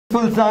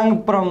Full song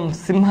from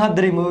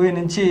Simhadri movie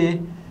నుంచి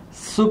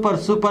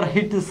super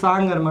hit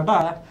song అనమాట.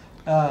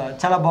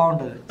 చాలా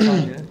బాగుంటుంది.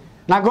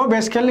 నాకు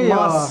బేసికల్లీ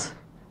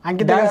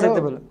అంకిత్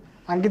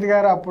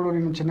గారు అప్పుడు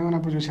నేను చిన్నగా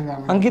ఉన్నప్పుడు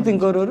చూసేదాన్ని. అంకిత్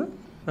ఇంకోరు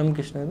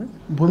రామకృష్ణ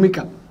భూమిక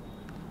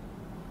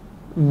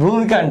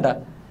అంట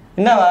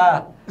విన్నావా?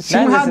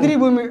 సింహాద్రి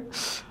భూమి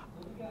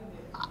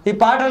ఈ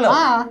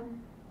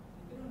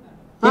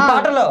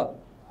పాటలో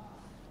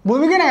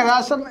భూమికనే కదా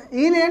అసలు.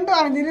 ఈయన ఏంటో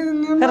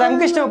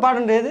రామకృష్ణ పాట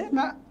ఉండేది.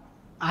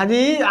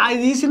 అది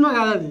ఈ సినిమా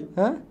కాదు,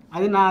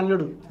 అది నా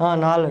అల్లుడు.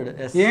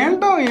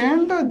 ఏంటో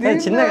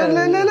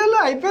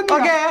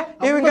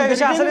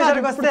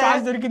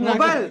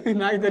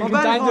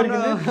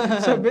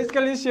సో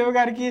బేసికల్లీ శివ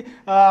గారికి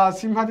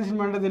సింహాద్రి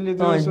సినిమా అంటే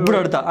తెలియదు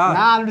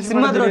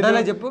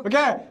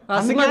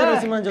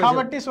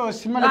కాబట్టి సో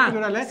సినిమా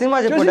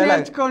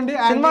నేర్చుకోండి.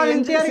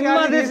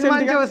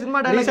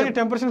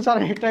 టెంపరేచర్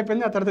చాలా హిట్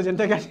అయిపోయింది. ఆ తర్వాత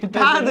జనతా గారి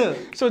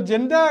సో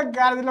జనతా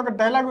గారిలో ఒక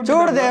డైలాగ్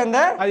చూడదే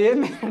అది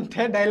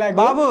ఏంటంటే డైలాగ్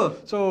బాబు.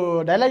 సో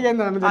డైలాగ్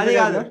ఏంటంటే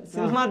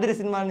సింహాద్రి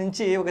సినిమా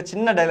నుంచి ఒక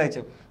చిన్న డైలాగ్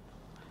చెప్పు.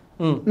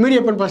 మీరు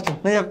చెప్పండి ఫస్ట్.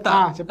 నేను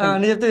చెప్తావా?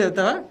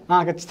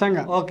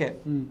 ఖచ్చితంగా. ఓకే.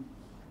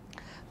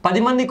 10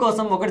 మంది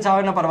కోసం ఒకటి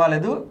చావైనా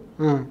పర్వాలేదు,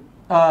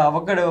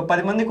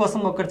 10 మంది కోసం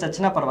ఒకటి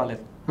చచ్చినా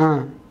పర్వాలేదు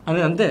అది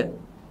అంతే.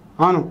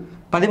 అవును.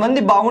 10 మంది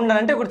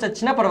బాగుండాలంటే ఒకటి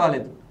చచ్చినా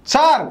పర్వాలేదు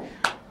సార్.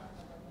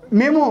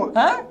 మేము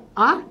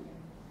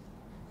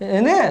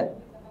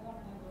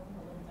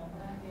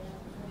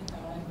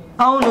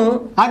అవును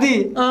అది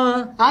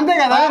అంతే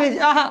కదా.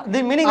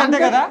 దీని మీనింగ్ అంతే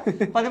కదా.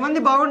 10 మంది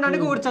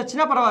బాగుండడానికి ఒకటి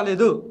చచ్చినా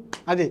పర్వాలేదు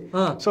అది.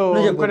 సో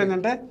ఇంకోటి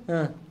ఏంటంటే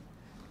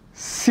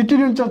సిటీ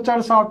నుంచి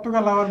వచ్చాడు సాఫ్ట్ గా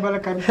లవర్ బాయ్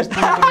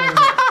కనిపిస్తాను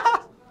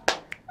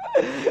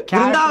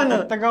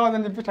కొత్తగా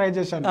ఉందని చెప్పి ట్రై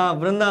చేశాను.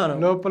 బృందావనం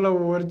లోపల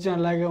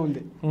ఒరిజినల్ లాగే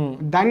ఉంది.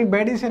 దానికి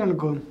బయటేసారు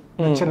అనుకో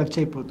రచ్చ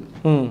అయిపోతుంది.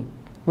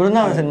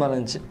 బృందావనం సినిమా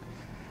నుంచి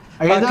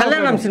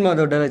కళ్యాణ్ సినిమా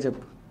డైలాగ్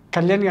చెప్పు.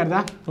 కళ్యాణ్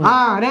గారిదా?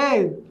 అరే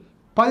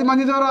 10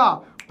 మంది ద్వారా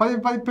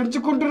 10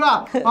 పెంచుకుంటురా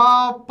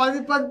 10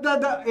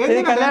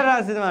 కళ్యాణ్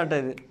సినిమా అంటే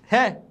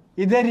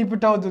ఇదే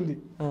రిపీట్ అవుతుంది.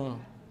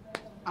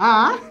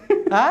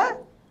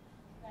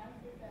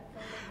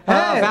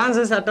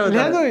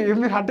 లేదు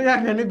మీరు హట్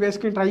కానీ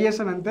బేసిక్ ట్రై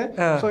చేశాను అంతే.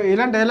 సో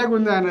ఇలాంటి డైలాగ్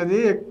ఉంది అనేది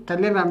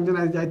కళ్యాణ్ రామ్జన్.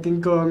 ఐ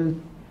థింక్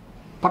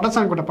పటాస్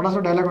అనుకుంటా. పటాస్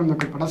డైలాగ్ ఉంది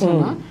ఒకటి.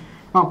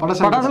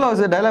 పటాస్లో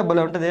డైలాగ్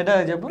భలే ఉంటుంది. ఏ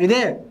డైలాగ్ చెప్పు.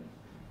 ఇదే.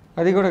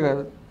 అది కూడా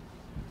కాదు.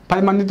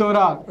 10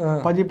 మందితోరా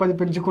 10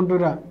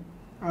 పెంచుకుంటురా.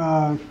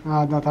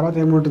 తర్వాత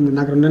ఏముంటుంది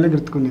నాకు 2 నెలలు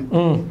గుర్తుకున్నాయి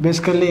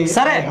బేసికల్లీ.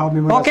 సరే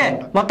ఓకే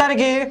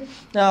మొత్తానికి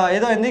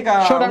ఏదో అయింది.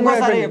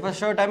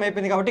 షో టైం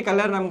అయిపోయింది కాబట్టి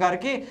కళ్యాణ్ రామ్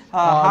గారికి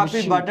happy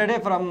birthday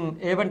from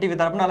A1 TV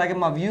తరపున, అలాగే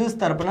మా వ్యూస్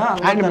తరపున,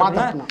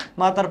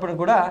 మా తరపున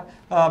కూడా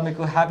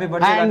మీకు హ్యాపీ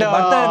బర్త్డే.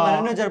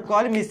 బర్త్డే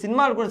జరుపుకోవాలి. మీ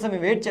సినిమాల కోసం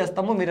మేము వెయిట్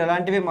చేస్తాము. మీరు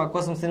ఎలాంటివి మా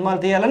కోసం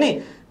సినిమాలు తీయాలని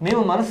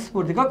మేము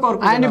మనస్ఫూర్తిగా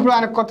కోరుకుంటున్నాం. ఇప్పుడు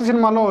ఆయన కొత్త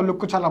సినిమాలో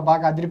లుక్ చాలా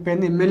బాగా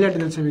అదిరిపోయింది. ఎమ్మెల్యే అంటే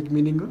తెలుసా మీకు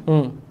మీనింగ్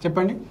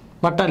చెప్పండి?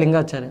 బట్టా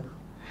లింగాచార్య.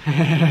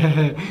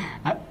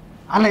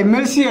 అలా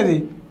ఎమ్మెల్సీ అది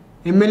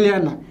ఎమ్మెల్యే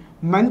అన్న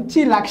మంచి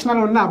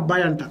లక్షణాలు ఉన్న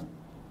అబ్బాయి అంట.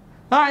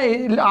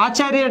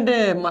 ఆచార్య అంటే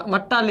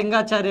మట్టా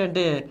లింగాచార్య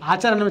అంటే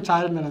ఆచార్య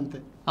చార్య అంతే.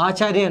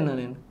 ఆచార్య అన్నా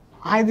నేను.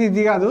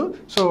 ఇది కాదు.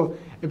 సో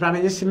ఇప్పుడు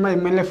ఆయన చేసే సినిమా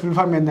ఎమ్మెల్యే ఫుల్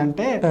ఫామ్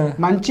ఏంటంటే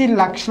మంచి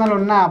లక్షణాలు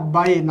ఉన్న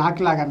అబ్బాయి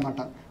నాకులాగా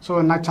అనమాట. సో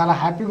నాకు చాలా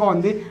హ్యాపీగా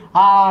ఉంది.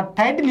 ఆ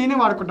టైటిల్ నేనే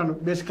వాడుకుంటాను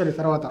బేసికలీ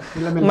తర్వాత.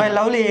 మై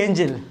లవ్లీ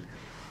ఏంజెల్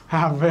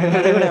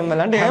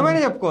అంటే ఏమైనా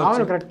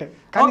చెప్పుకోవచ్చు. కరెక్ట్.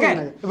 ఓకే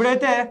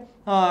ఇప్పుడైతే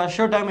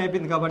షో టైం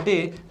అయిపోయింది కాబట్టి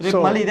రేపు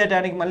మళ్ళీ ఇదే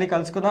టైంకి మళ్ళీ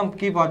కలుసుకుందాం.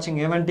 Keep watching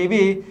A1 TV.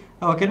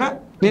 ఓకేనా?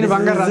 నేను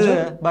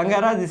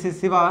Bangaraj. This is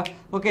Shiva.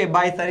 Okay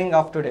bye, signing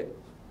off today.